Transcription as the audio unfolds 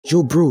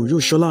Yo, bro, yo,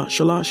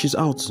 Shola, she's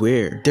out.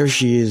 Where? There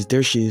she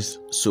is.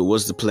 So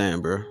what's the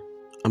plan, bro?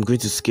 I'm going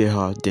to scare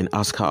her, then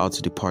ask her out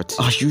to the party.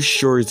 Are you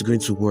sure it's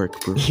going to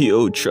work, bro?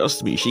 Yo,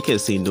 trust me, she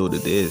can't say no to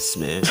this,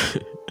 man.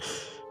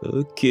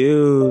 Okay.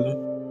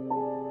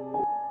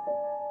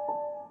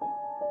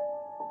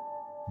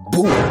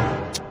 Boom!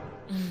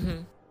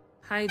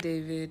 Hi,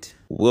 David.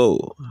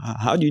 Whoa,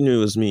 how do you know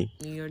it was me?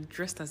 You're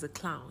dressed as a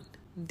clown.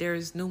 There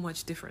is no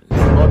much difference.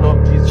 Oh,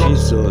 no,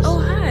 Jesus. Oh,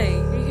 hi,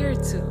 you're here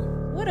too.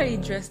 What are you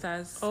dressed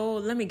as? Oh,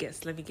 let me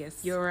guess.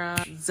 You're a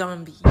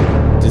zombie.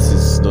 This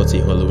is not a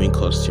Halloween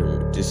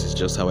costume. This is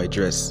just how I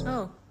dress.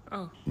 Oh.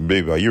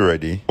 Baby, are you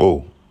ready?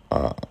 Oh,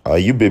 are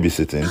you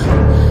babysitting?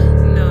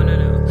 No.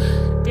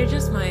 They're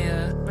just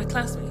my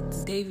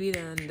classmates, David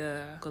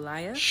and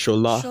Goliath.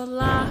 Shola.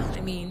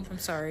 I'm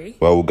sorry.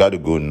 Well, we gotta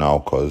go now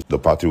because the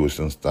party will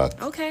soon start.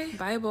 Okay,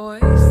 bye,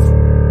 boys.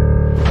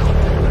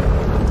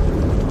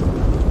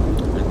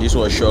 This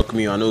one shocked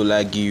me. I know,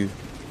 like you.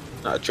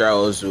 I try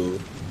also.